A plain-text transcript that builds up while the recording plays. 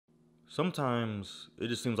Sometimes it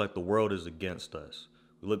just seems like the world is against us.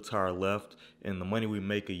 We look to our left and the money we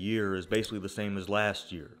make a year is basically the same as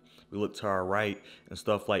last year. We look to our right and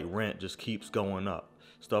stuff like rent just keeps going up.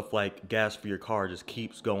 Stuff like gas for your car just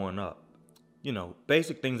keeps going up. You know,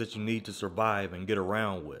 basic things that you need to survive and get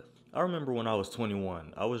around with. I remember when I was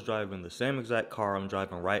 21, I was driving the same exact car I'm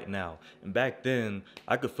driving right now. And back then,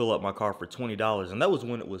 I could fill up my car for $20, and that was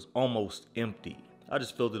when it was almost empty. I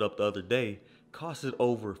just filled it up the other day, costed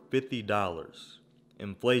over $50.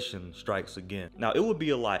 Inflation strikes again. Now, it would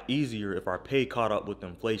be a lot easier if our pay caught up with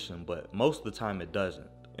inflation, but most of the time it doesn't.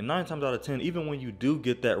 And 9 times out of 10, even when you do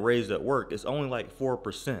get that raise at work, it's only like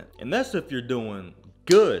 4%. And that's if you're doing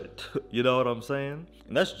good, you know what I'm saying?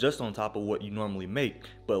 And that's just on top of what you normally make.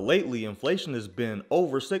 But lately, inflation has been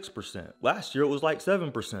over 6%. Last year, it was like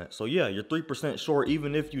 7%. So yeah, you're 3% short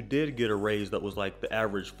even if you did get a raise that was like the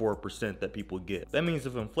average 4% that people get. That means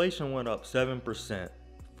if inflation went up 7%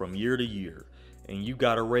 from year to year, and you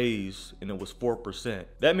got a raise and it was 4%,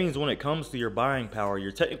 that means when it comes to your buying power,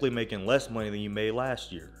 you're technically making less money than you made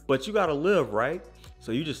last year. But you gotta live, right?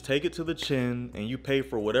 So you just take it to the chin and you pay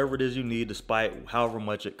for whatever it is you need despite however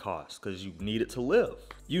much it costs, because you need it to live.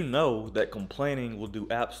 You know that complaining will do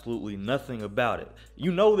absolutely nothing about it.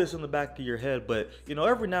 You know this in the back of your head, but you know,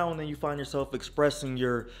 every now and then you find yourself expressing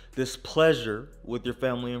your displeasure with your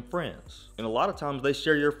family and friends. And a lot of times they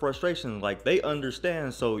share your frustrations, like they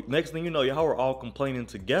understand. So next thing you know, y'all are all complaining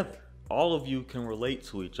together. All of you can relate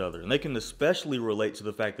to each other, and they can especially relate to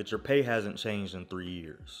the fact that your pay hasn't changed in 3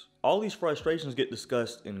 years. All these frustrations get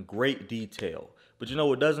discussed in great detail, but you know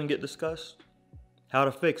what doesn't get discussed? How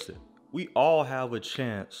to fix it. We all have a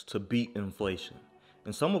chance to beat inflation,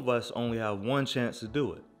 and some of us only have one chance to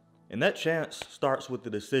do it. And that chance starts with the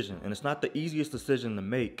decision, and it's not the easiest decision to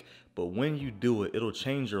make, but when you do it, it'll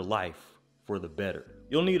change your life for the better.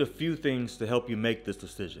 You'll need a few things to help you make this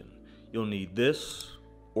decision. You'll need this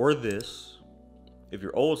or this. If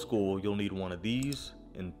you're old school, you'll need one of these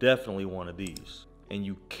and definitely one of these. And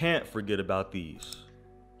you can't forget about these.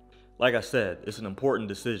 Like I said, it's an important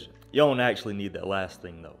decision. You don't actually need that last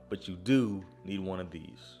thing though, but you do need one of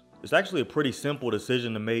these. It's actually a pretty simple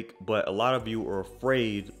decision to make, but a lot of you are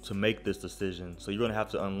afraid to make this decision, so you're gonna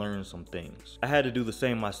have to unlearn some things. I had to do the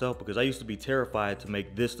same myself because I used to be terrified to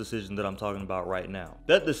make this decision that I'm talking about right now.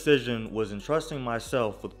 That decision was entrusting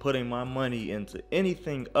myself with putting my money into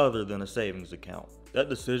anything other than a savings account. That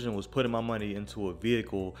decision was putting my money into a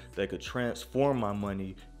vehicle that could transform my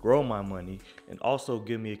money, grow my money, and also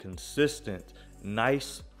give me a consistent,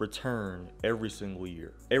 nice return every single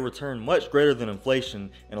year. A return much greater than inflation,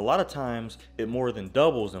 and a lot of times it more than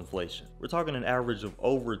doubles inflation. We're talking an average of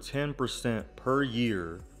over 10% per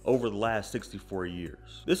year over the last 64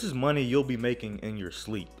 years. This is money you'll be making in your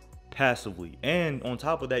sleep, passively, and on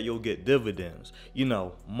top of that you'll get dividends. You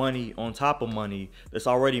know, money on top of money that's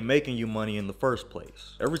already making you money in the first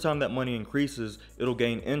place. Every time that money increases, it'll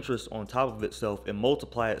gain interest on top of itself and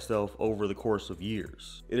multiply itself over the course of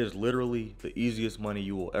years. It is literally the easiest money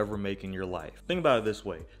you will ever make in your life. Think about it this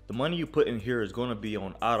way: the money you put in here is going to be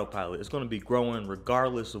on autopilot. It's going to be growing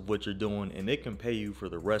regardless of what you're doing, and it can pay you for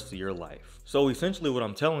the rest of your life. So essentially what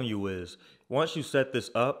I'm telling you is, once you set this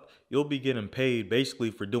up, you'll be getting paid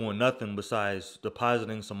basically for doing nothing besides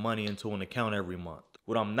depositing some money into an account every month.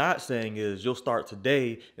 What I'm not saying is you'll start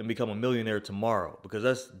today and become a millionaire tomorrow, because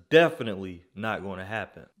that's definitely not going to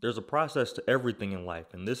happen. There's a process to everything in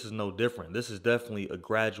life, and this is no different. This is definitely a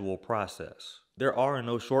gradual process. There are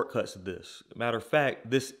no shortcuts to this. Matter of fact,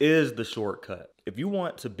 this is the shortcut. If you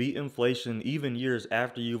want to beat inflation even years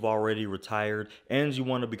after you've already retired, and you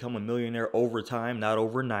want to become a millionaire over time, not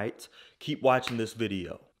overnight, keep watching this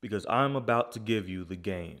video, because I'm about to give you the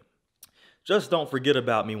game. Just don't forget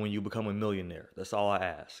about me when you become a millionaire. That's all I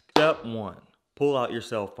ask. Step 1, pull out your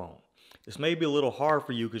cell phone. This may be a little hard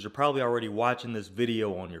for you because you're probably already watching this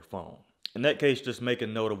video on your phone. In that case, just make a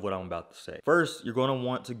note of what I'm about to say. First, you're going to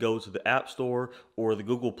want to go to the App Store or the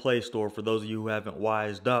Google Play Store for those of you who haven't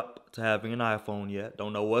wised up to having an iPhone yet.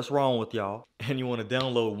 Don't know what's wrong with y'all. And you want to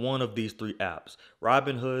download one of these 3 apps: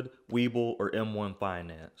 Robinhood, Webull, or M1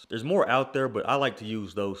 Finance. There's more out there, but I like to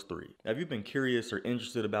use those 3. Now, if you've been curious or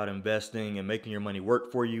interested about investing and making your money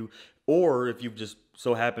work for you, or if you've just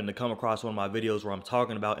so happened to come across one of my videos where I'm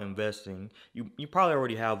talking about investing, you probably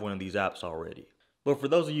already have one of these apps already. But for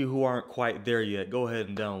those of you who aren't quite there yet, go ahead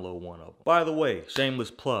and download one of them. By the way,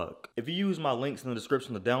 shameless plug: if you use my links in the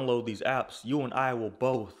description to download these apps, you and I will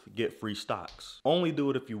both get free stocks. Only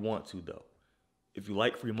do it if you want to though. If you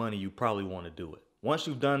like free money, you probably want to do it. Once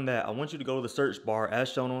you've done that, I want you to go to the search bar as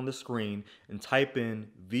shown on the screen and type in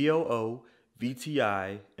VOO,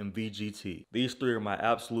 VTI, and VGT. These 3 are my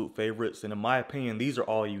absolute favorites, and in my opinion, these are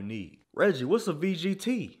all you need. Reggie, what's a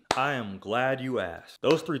VGT? I am glad you asked.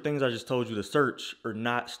 Those three things I just told you to search are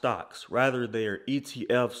not stocks. Rather, they are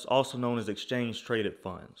ETFs, also known as exchange traded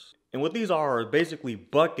funds. And what these are basically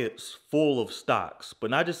buckets full of stocks,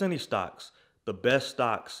 but not just any stocks, the best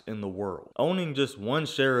stocks in the world. Owning just one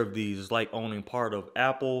share of these is like owning part of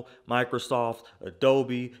Apple, Microsoft,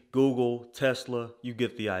 Adobe, Google, Tesla. You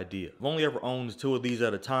get the idea. I've only ever owned two of these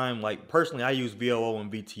at a time. Like personally, I use VOO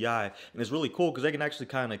and VTI, and it's really cool because they can actually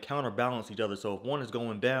kind of counterbalance each other. So if one is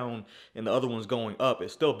going down and the other one's going up,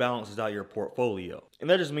 it still balances out your portfolio. And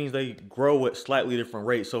that just means they grow at slightly different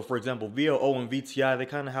rates. So for example, VOO and VTI, they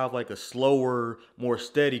kind of have like a slower, more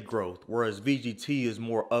steady growth, whereas VGT is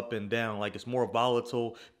more up and down, like it's more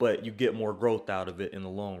volatile, but you get more growth out of it in the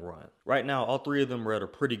long run. Right now, all three of them are at a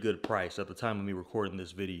pretty good price at the time of me recording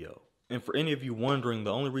this video. And for any of you wondering,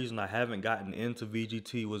 the only reason I haven't gotten into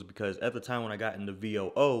VGT was because at the time when I got into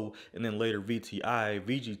VOO and then later VTI,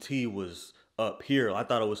 VGT was up here. I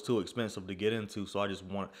thought it was too expensive to get into, so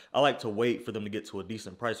I like to wait for them to get to a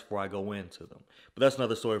decent price before I go into them. But that's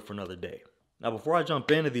another story for another day. Now, before I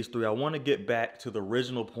jump into these three, I want to get back to the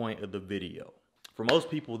original point of the video. For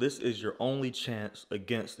most people, this is your only chance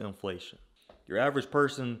against inflation. Your average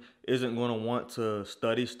person isn't going to want to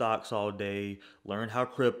study stocks all day, learn how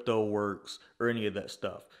crypto works, or any of that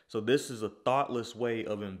stuff. So this is a thoughtless way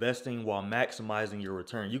of investing while maximizing your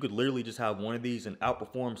return. You could literally just have one of these and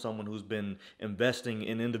outperform someone who's been investing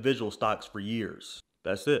in individual stocks for years.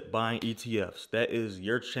 That's it, buying ETFs. That is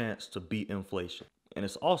your chance to beat inflation. And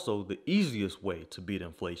it's also the easiest way to beat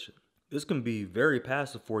inflation. This can be very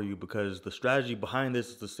passive for you because the strategy behind this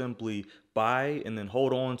is to simply buy and then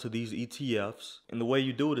hold on to these ETFs. And the way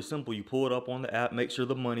you do it is simple. You pull it up on the app, make sure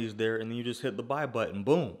the money's there, and then you just hit the buy button.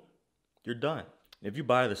 Boom, you're done. If you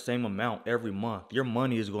buy the same amount every month, your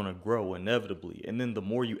money is going to grow inevitably. And then the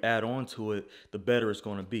more you add on to it, the better it's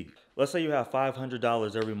going to be. Let's say you have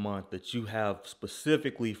 $500 every month that you have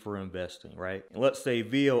specifically for investing, right? And let's say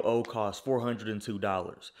VOO costs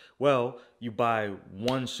 $402. Well, you buy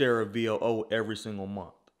one share of VOO every single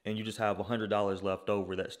month, and you just have $100 left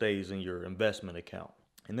over that stays in your investment account.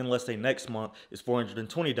 And then let's say next month is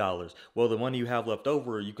 $420. Well, the money you have left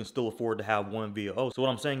over, you can still afford to have one VOO. So what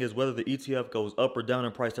I'm saying is whether the ETF goes up or down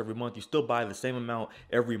in price every month, you still buy the same amount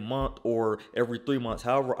every month or every 3 months,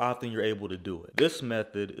 however often you're able to do it. This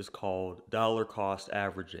method is called dollar cost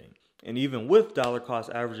averaging. And even with dollar cost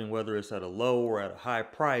averaging, whether it's at a low or at a high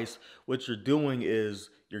price, what you're doing is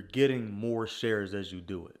you're getting more shares as you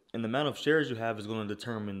do it. And the amount of shares you have is going to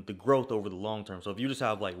determine the growth over the long term. So if you just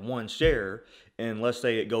have like one share and let's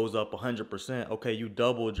say it goes up 100%, okay, you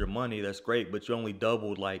doubled your money, that's great, but you only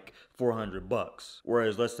doubled like $400.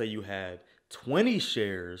 Whereas let's say you had 20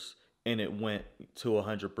 shares and it went to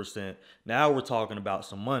 100%. Now we're talking about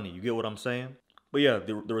some money. You get what I'm saying? But yeah,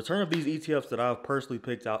 the return of these ETFs that I've personally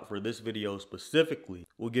picked out for this video specifically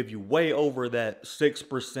will give you way over that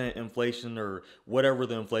 6% inflation or whatever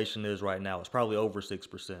the inflation is right now. It's probably over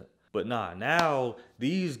 6%. But nah, now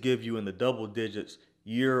these give you in the double digits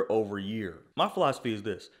year over year. My philosophy is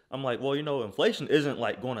this. I'm like, well, you know, inflation isn't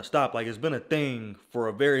like going to stop. Like it's been a thing for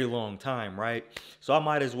a very long time, right? So I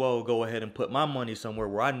might as well go ahead and put my money somewhere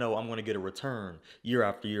where I know I'm going to get a return year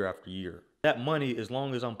after year after year. That money, as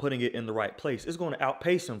long as I'm putting it in the right place, is going to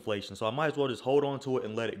outpace inflation. So I might as well just hold on to it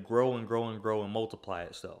and let it grow and grow and grow and multiply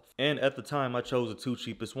itself. And at the time, I chose the two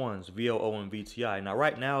cheapest ones, VOO and VTI. Now,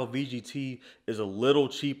 right now, VGT is a little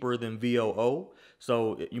cheaper than VOO.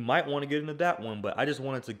 So you might want to get into that one, but I just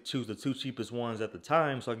wanted to choose the two cheapest ones at the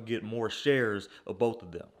time so I could get more shares of both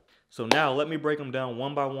of them. So now let me break them down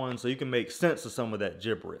one by one so you can make sense of some of that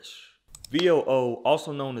gibberish. VOO,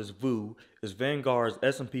 also known as VOO, is Vanguard's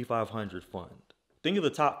S&P 500 fund. Think of the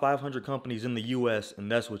top 500 companies in the US and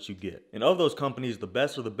that's what you get. And of those companies, the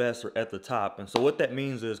best of the best are at the top. And so what that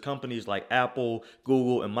means is companies like Apple,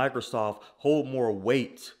 Google, and Microsoft hold more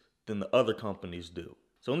weight than the other companies do.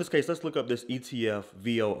 So in this case, let's look up this ETF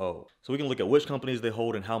VOO. So we can look at which companies they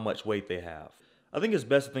hold and how much weight they have. I think it's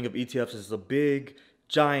best to think of ETFs as a big,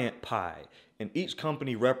 giant pie, and each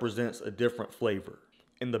company represents a different flavor.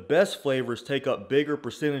 And the best flavors take up bigger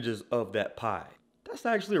percentages of that pie. That's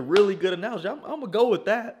actually a really good analogy. I'm gonna go with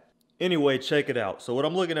that. Anyway, check it out. So what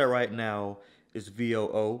I'm looking at right now is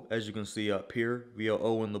VOO, as you can see up here,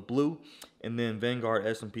 VOO in the blue, and then Vanguard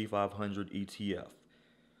S&P 500 ETF.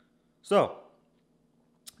 So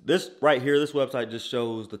this right here, this website just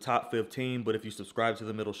shows the top 15, but if you subscribe to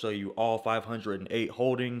them, it'll show you all 508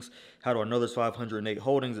 holdings. How do I know there's 508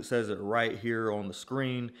 holdings? It says it right here on the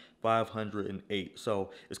screen, 508. So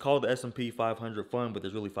it's called the S&P 500 fund, but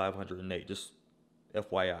there's really 508, just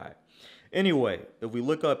FYI. Anyway, if we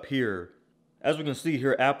look up here, As we can see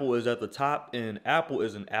here, Apple is at the top, and Apple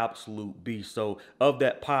is an absolute beast. So of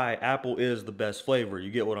that pie, Apple is the best flavor.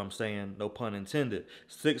 You get what I'm saying? No pun intended.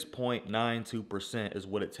 6.92% is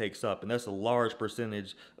what it takes up. And that's a large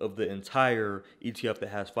percentage of the entire ETF that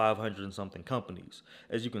has 500 and something companies.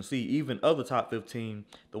 As you can see, even of the top 15,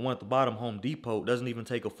 the one at the bottom, Home Depot, doesn't even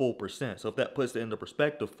take a full percent. So if that puts it into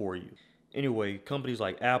perspective for you. Anyway, companies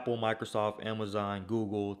like Apple, Microsoft, Amazon,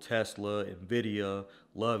 Google, Tesla, Nvidia,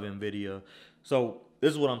 love Nvidia. So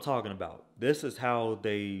this is what I'm talking about. This is how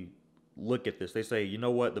they look at this. They say, you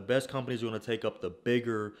know what, the best companies are going to take up the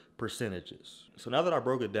bigger percentages. So now that I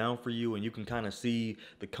broke it down for you and you can kind of see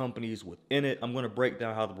the companies within it, I'm going to break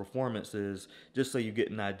down how the performance is just so you get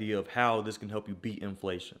an idea of how this can help you beat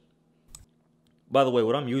inflation. By the way,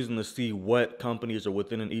 what I'm using to see what companies are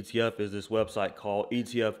within an ETF is this website called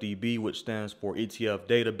ETFDB, which stands for ETF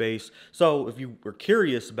Database. So if you are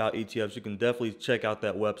curious about ETFs, you can definitely check out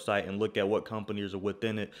that website and look at what companies are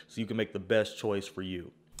within it so you can make the best choice for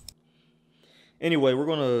you. Anyway, we're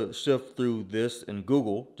going to shift through this in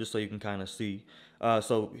Google just so you can kind of see.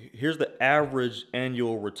 So here's the average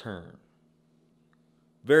annual return.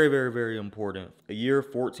 Very, very, very important. A year,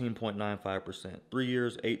 14.95%. 3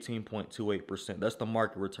 years, 18.28%. That's the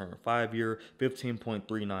market return. 5 year,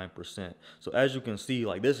 15.39%. So as you can see,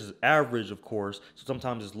 like this is average, of course. So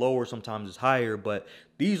sometimes it's lower, sometimes it's higher, but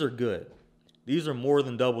these are good. These are more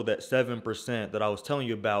than double that 7% that I was telling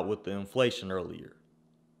you about with the inflation earlier.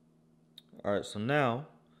 All right, so now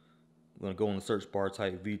I'm going to go in the search bar,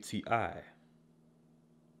 type VTI.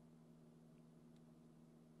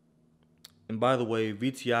 And by the way,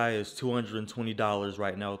 VTI is $220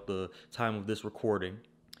 right now at the time of this recording.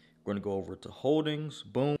 We're going to go over to holdings,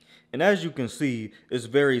 boom. And as you can see, it's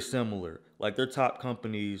very similar. Like their top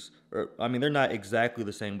companies, I mean, they're not exactly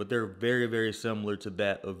the same, but they're very, very similar to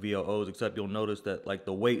that of VOOs, except you'll notice that like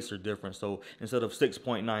the weights are different. So instead of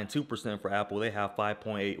 6.92% for Apple, they have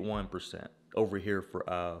 5.81% over here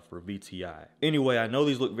for VTI. Anyway, I know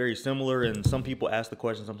these look very similar, and some people ask the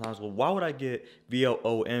question sometimes, well, why would I get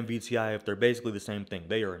VOO and VTI if they're basically the same thing?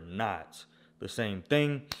 They are not the same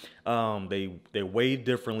thing. They weigh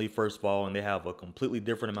differently, first of all, and they have a completely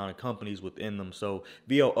different amount of companies within them. So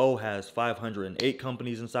VOO has 508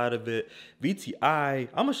 companies inside of it. VTI,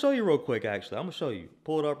 I'm gonna show you real quick, actually. I'm gonna show you.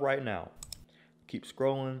 Pull it up right now. Keep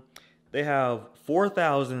scrolling. They have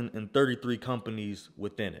 4,033 companies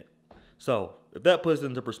within it. So if that puts it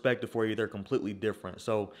into perspective for you, they're completely different.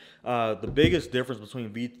 So the biggest difference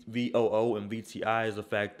between VOO and VTI is the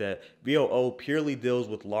fact that VOO purely deals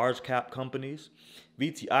with large cap companies.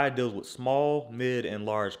 VTI deals with small, mid, and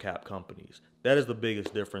large cap companies. That is the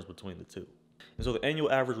biggest difference between the two. And so the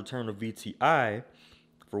annual average return of VTI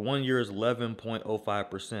for 1 year is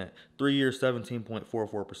 11.05%, 3 years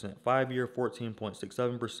 17.44%, 5 year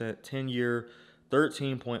 14.67%, 10 year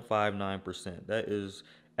 13.59%. That is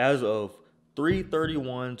as of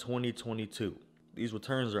 3/31/2022. These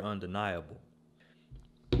returns are undeniable.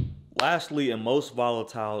 Lastly, and most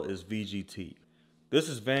volatile is VGT. This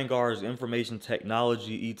is Vanguard's information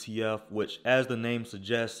technology ETF, which, as the name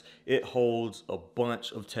suggests, it holds a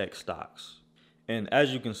bunch of tech stocks. And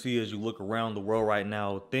as you can see, as you look around the world right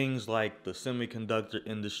now, things like the semiconductor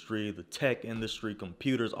industry, the tech industry,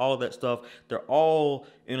 computers, all of that stuff, they're all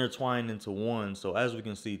intertwined into one. So as we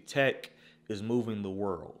can see, tech is moving the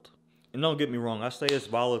world. And don't get me wrong, I say it's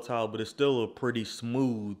volatile, but it's still a pretty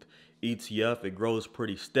smooth ETF. It grows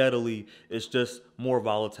pretty steadily. It's just more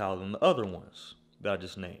volatile than the other ones that I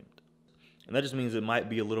just named. And that just means it might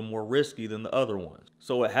be a little more risky than the other ones.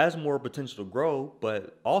 So it has more potential to grow,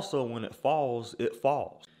 but also when it falls, it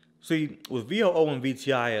falls. See, with VOO and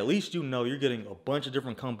VTI, at least you know you're getting a bunch of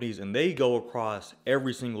different companies and they go across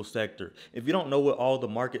every single sector. If you don't know what all the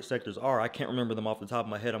market sectors are, I can't remember them off the top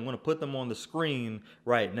of my head. I'm going to put them on the screen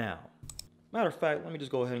right now. Matter of fact, let me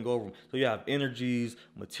just go ahead and go over them. So you have energies,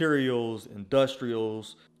 materials,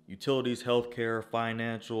 industrials, utilities, healthcare,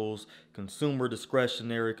 financials, consumer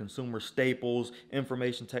discretionary, consumer staples,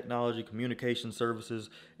 information technology, communication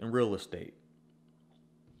services, and real estate.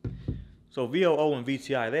 So VOO and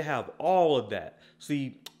VTI, they have all of that.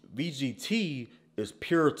 See, VGT is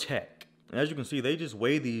pure tech. And as you can see, they just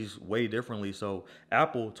weigh these way differently. So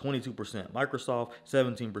Apple, 22%, Microsoft,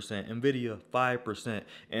 17%, Nvidia, 5%.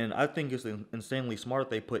 And I think it's insanely smart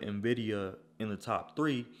they put Nvidia in the top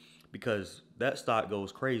 3 because that stock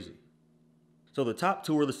goes crazy. So the top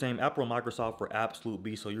 2 are the same, Apple and Microsoft for absolute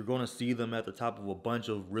B. So you're going to see them at the top of a bunch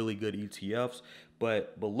of really good ETFs.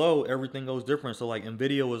 But below, everything goes different. So like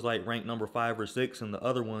Nvidia was like ranked number 5 or 6 in the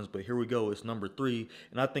other ones. But here we go, it's number 3.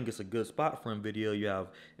 And I think it's a good spot for Nvidia. You have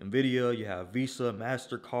Nvidia, you have Visa,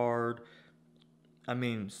 MasterCard, I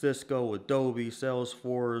mean, Cisco, Adobe,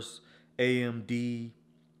 Salesforce, AMD,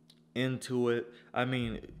 Intuit. I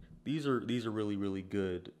mean, these are really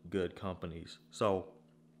good companies. So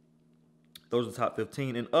those are the top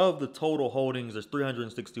 15. And of the total holdings, there's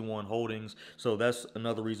 361 holdings. So that's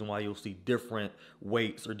another reason why you'll see different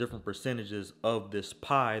weights or different percentages of this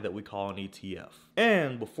pie that we call an ETF.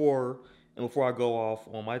 And before I go off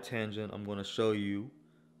on my tangent, I'm going to show you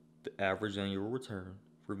the average annual return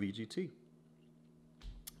for VGT.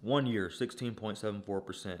 1 year,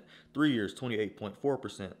 16.74%. 3 years,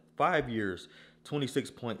 28.4%. 5 years,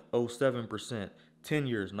 26.07%. 10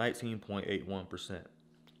 years, 19.81%.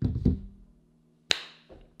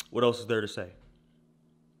 What else is there to say?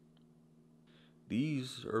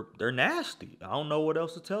 They're nasty. I don't know what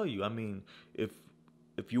else to tell you. I mean, if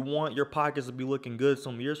you want your pockets to be looking good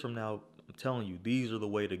some years from now, I'm telling you, these are the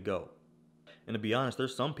way to go. And to be honest,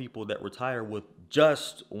 there's some people that retire with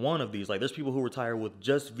just one of these. Like, there's people who retire with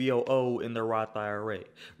just VOO in their Roth IRA,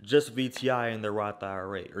 just VTI in their Roth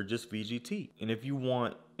IRA, or just VGT. And if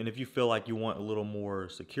you feel like you want a little more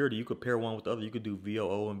security, you could pair one with the other. You could do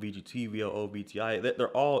VOO and VGT, VOO, VTI. They're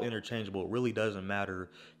all interchangeable. It really doesn't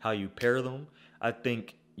matter how you pair them. I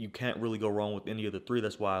think you can't really go wrong with any of the three.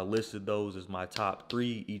 That's why I listed those as my top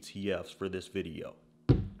 3 ETFs for this video.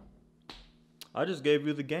 I just gave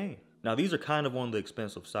you the game. Now, these are kind of on the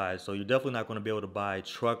expensive side, so you're definitely not going to be able to buy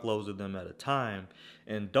truckloads of them at a time.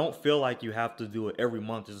 And don't feel like you have to do it every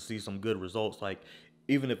month just to see some good results. Like,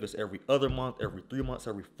 even if it's every other month, every 3 months,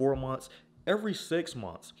 every 4 months, every 6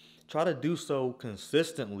 months, try to do so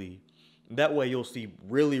consistently. That way you'll see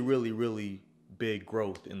really big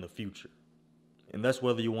growth in the future. And that's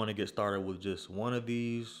whether you want to get started with just one of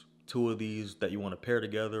these, 2 of these that you want to pair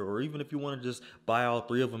together, or even if you want to just buy all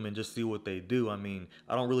 3 of them and just see what they do. I mean,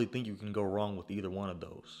 I don't really think you can go wrong with either one of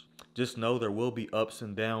those. Just know there will be ups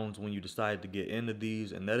and downs when you decide to get into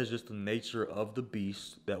these, and that is just the nature of the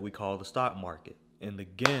beast that we call the stock market. And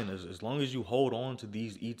again, as long as you hold on to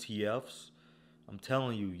these ETFs, I'm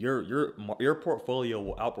telling you, your portfolio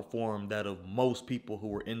will outperform that of most people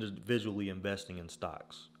who are individually investing in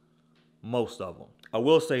stocks. Most of them. I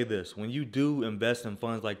will say this, when you do invest in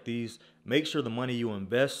funds like these, make sure the money you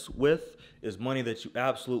invest with is money that you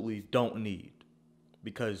absolutely don't need.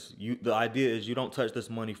 Because the idea is you don't touch this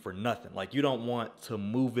money for nothing. Like, you don't want to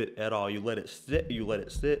move it at all. You let it sit, you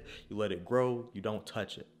let it grow, you don't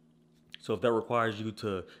touch it. So if that requires you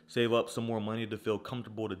to save up some more money to feel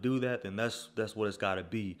comfortable to do that, then that's what it's got to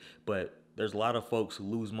be. But there's a lot of folks who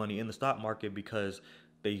lose money in the stock market because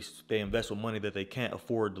they invest with money that they can't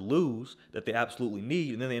afford to lose, that they absolutely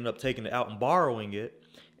need, and then they end up taking it out and borrowing it.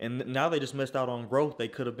 And now they just missed out on growth they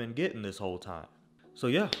could have been getting this whole time. So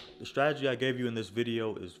yeah, the strategy I gave you in this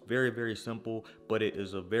video is very simple, but it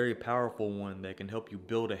is a very powerful one that can help you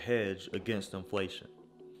build a hedge against inflation.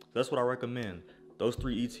 That's what I recommend. Those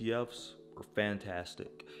 3 ETFs are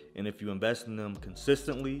fantastic. And if you invest in them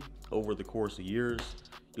consistently over the course of years,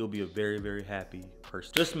 you'll be a very happy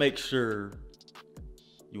person. Just make sure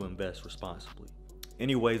you invest responsibly.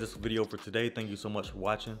 Anyways, that's the video for today. Thank you so much for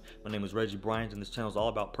watching. My name is Reggie Bryant, and this channel is all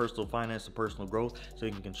about personal finance and personal growth, so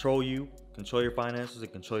you can control your finances,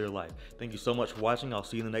 and control your life. Thank you so much for watching. I'll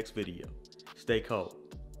see you in the next video. Stay cold.